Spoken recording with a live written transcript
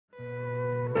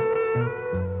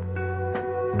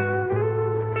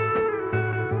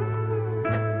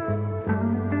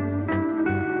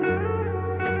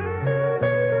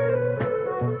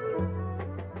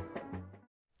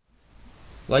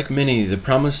Like many, the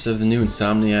promise of the new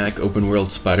Insomniac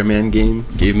open-world Spider-Man game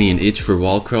gave me an itch for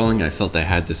wall crawling I felt I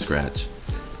had to scratch.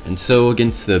 And so,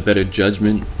 against the better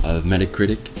judgment of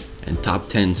Metacritic and top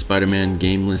 10 Spider-Man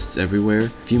game lists everywhere, a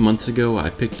few months ago I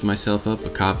picked myself up a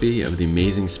copy of The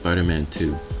Amazing Spider-Man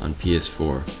 2 on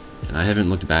PS4, and I haven't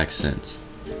looked back since.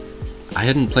 I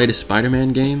hadn't played a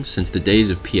Spider-Man game since the days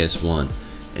of PS1,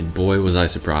 and boy was I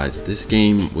surprised. This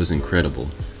game was incredible.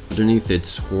 Underneath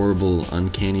its horrible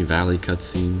Uncanny Valley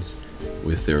cutscenes,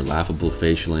 with their laughable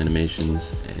facial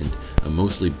animations and a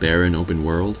mostly barren open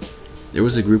world, there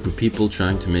was a group of people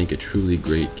trying to make a truly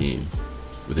great game,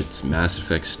 with its Mass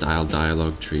Effect style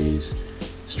dialogue trees,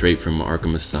 straight from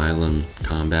Arkham Asylum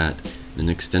combat, and an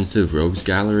extensive rogues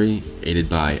gallery aided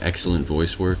by excellent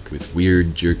voice work, with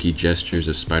weird jerky gestures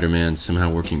of Spider-Man somehow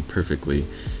working perfectly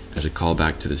as a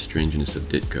callback to the strangeness of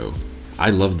Ditko. I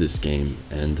loved this game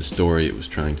and the story it was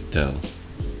trying to tell.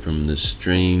 From the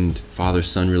strained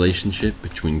father-son relationship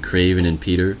between Kraven and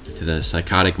Peter, to the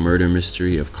psychotic murder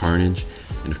mystery of Carnage,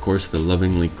 and of course the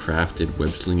lovingly crafted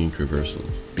web-slinging traversal.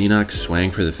 Beanock swang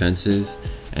for the fences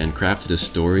and crafted a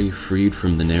story freed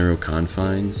from the narrow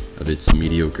confines of its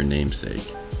mediocre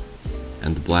namesake.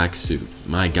 And the black suit,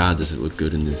 my god does it look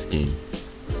good in this game.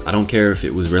 I don't care if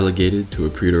it was relegated to a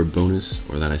pre-order bonus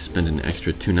or that I spent an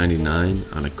extra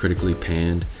 $2.99 on a critically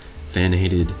panned,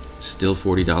 fan-hated, still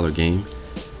 $40 game.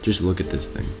 Just look at this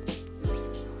thing.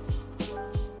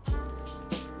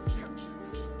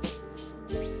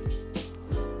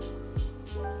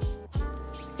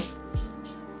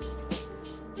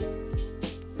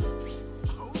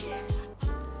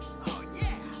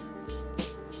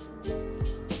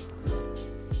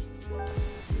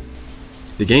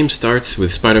 The game starts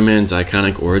with Spider-Man's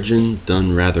iconic origin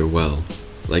done rather well,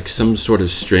 like some sort of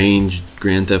strange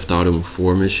Grand Theft Auto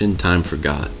 4 mission time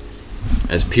forgot.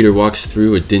 As Peter walks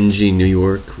through a dingy New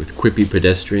York with quippy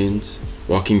pedestrians,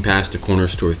 walking past a corner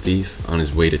store thief on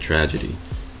his way to tragedy.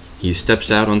 He steps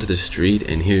out onto the street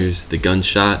and hears the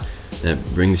gunshot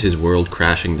that brings his world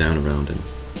crashing down around him.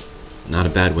 Not a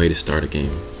bad way to start a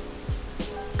game.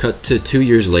 Cut to 2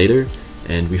 years later,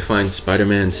 and we find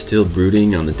Spider-Man still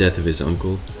brooding on the death of his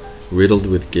uncle, riddled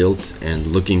with guilt and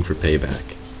looking for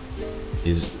payback.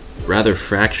 His rather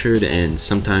fractured and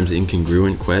sometimes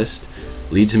incongruent quest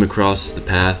leads him across the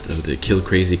path of the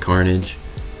kill-crazy Carnage,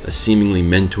 a seemingly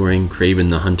mentoring Kraven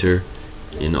the Hunter,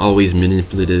 an always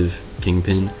manipulative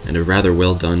Kingpin, and a rather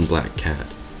well-done Black Cat,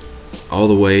 all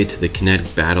the way to the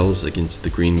kinetic battles against the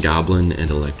Green Goblin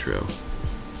and Electro.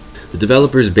 The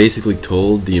developers basically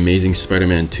told the Amazing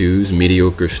Spider-Man 2's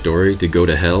mediocre story to go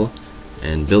to hell,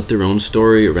 and built their own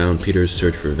story around Peter's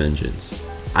search for vengeance.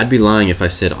 I'd be lying if I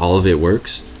said all of it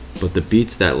works, but the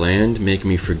beats that land make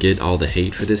me forget all the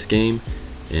hate for this game,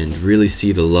 and really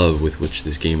see the love with which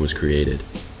this game was created.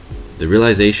 The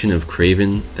realization of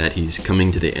Kraven that he's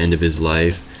coming to the end of his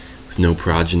life with no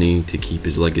progeny to keep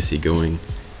his legacy going,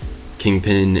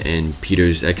 Kingpin and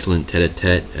Peter's excellent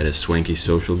tete-a-tete at a swanky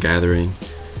social gathering,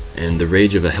 and the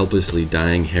rage of a helplessly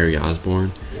dying Harry Osborn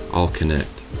all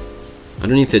connect.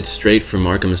 Underneath it, straight from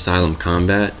Arkham Asylum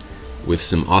combat, with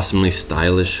some awesomely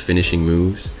stylish finishing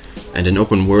moves, and an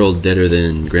open world deader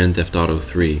than Grand Theft Auto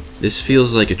 3, this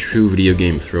feels like a true video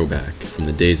game throwback from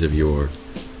the days of yore.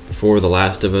 Before The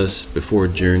Last of Us, before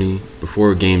Journey,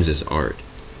 before games as art.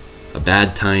 A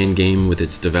bad tie-in game with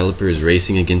its developers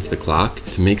racing against the clock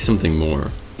to make something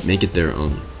more. Make it their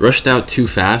own. Rushed out too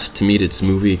fast to meet its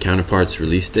movie counterpart's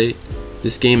release date,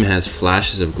 this game has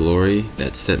flashes of glory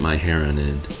that set my hair on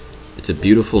end. It's a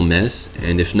beautiful mess,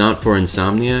 and if not for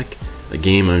Insomniac, a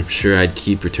game I'm sure I'd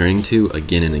keep returning to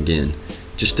again and again,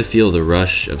 just to feel the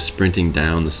rush of sprinting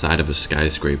down the side of a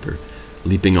skyscraper,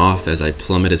 leaping off as I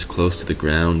plummet as close to the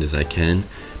ground as I can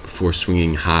before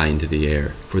swinging high into the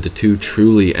air, for the two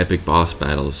truly epic boss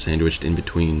battles sandwiched in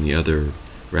between the other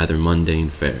rather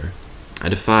mundane fare. I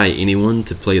defy anyone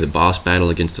to play the boss battle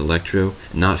against Electro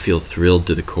and not feel thrilled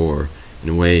to the core in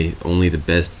a way only the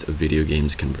best of video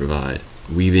games can provide.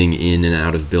 Weaving in and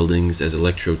out of buildings as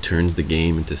Electro turns the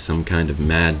game into some kind of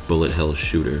mad bullet hell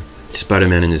shooter.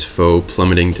 Spider-Man and his foe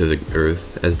plummeting to the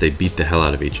earth as they beat the hell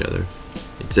out of each other.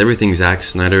 It's everything Zack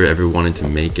Snyder ever wanted to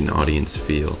make an audience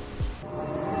feel.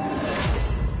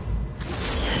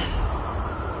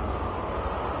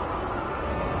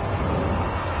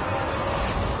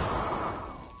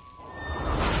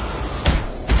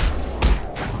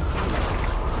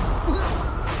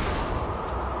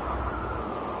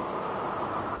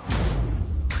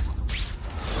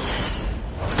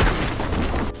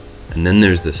 And then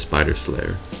there's the Spider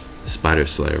Slayer. The Spider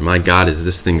Slayer. My god, is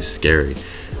this thing scary.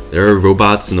 There are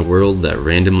robots in the world that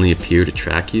randomly appear to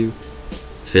track you.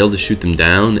 Fail to shoot them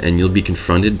down, and you'll be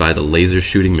confronted by the laser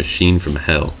shooting machine from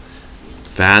hell.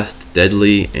 Fast,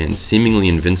 deadly, and seemingly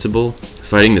invincible,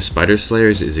 fighting the Spider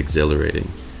Slayers is exhilarating.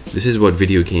 This is what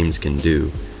video games can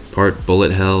do. Part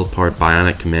bullet hell, part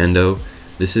bionic commando.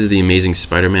 This is the Amazing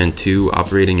Spider-Man 2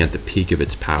 operating at the peak of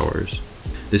its powers.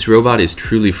 This robot is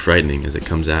truly frightening as it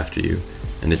comes after you,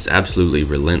 and it's absolutely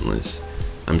relentless.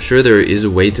 I'm sure there is a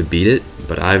way to beat it,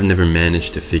 but I've never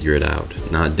managed to figure it out,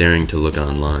 not daring to look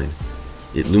online.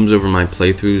 It looms over my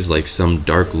playthroughs like some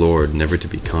dark lord never to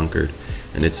be conquered,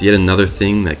 and it's yet another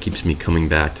thing that keeps me coming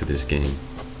back to this game.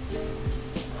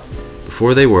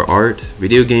 Before they were art,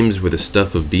 video games were the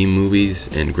stuff of B-movies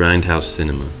and grindhouse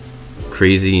cinema.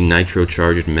 Crazy,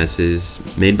 nitro-charged messes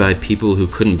made by people who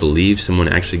couldn't believe someone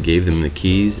actually gave them the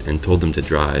keys and told them to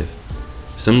drive.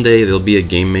 Someday there'll be a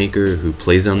game maker who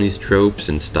plays on these tropes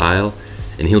and style,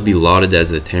 and he'll be lauded as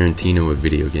the Tarantino of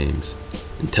video games.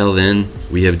 Until then,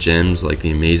 we have gems like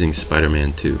The Amazing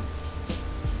Spider-Man 2.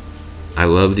 I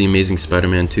love The Amazing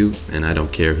Spider-Man 2, and I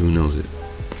don't care who knows it.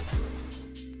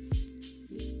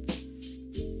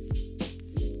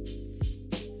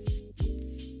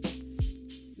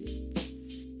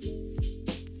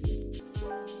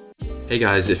 Hey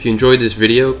guys, if you enjoyed this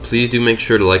video, please do make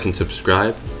sure to like and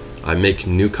subscribe. I make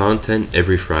new content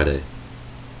every Friday.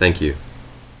 Thank you.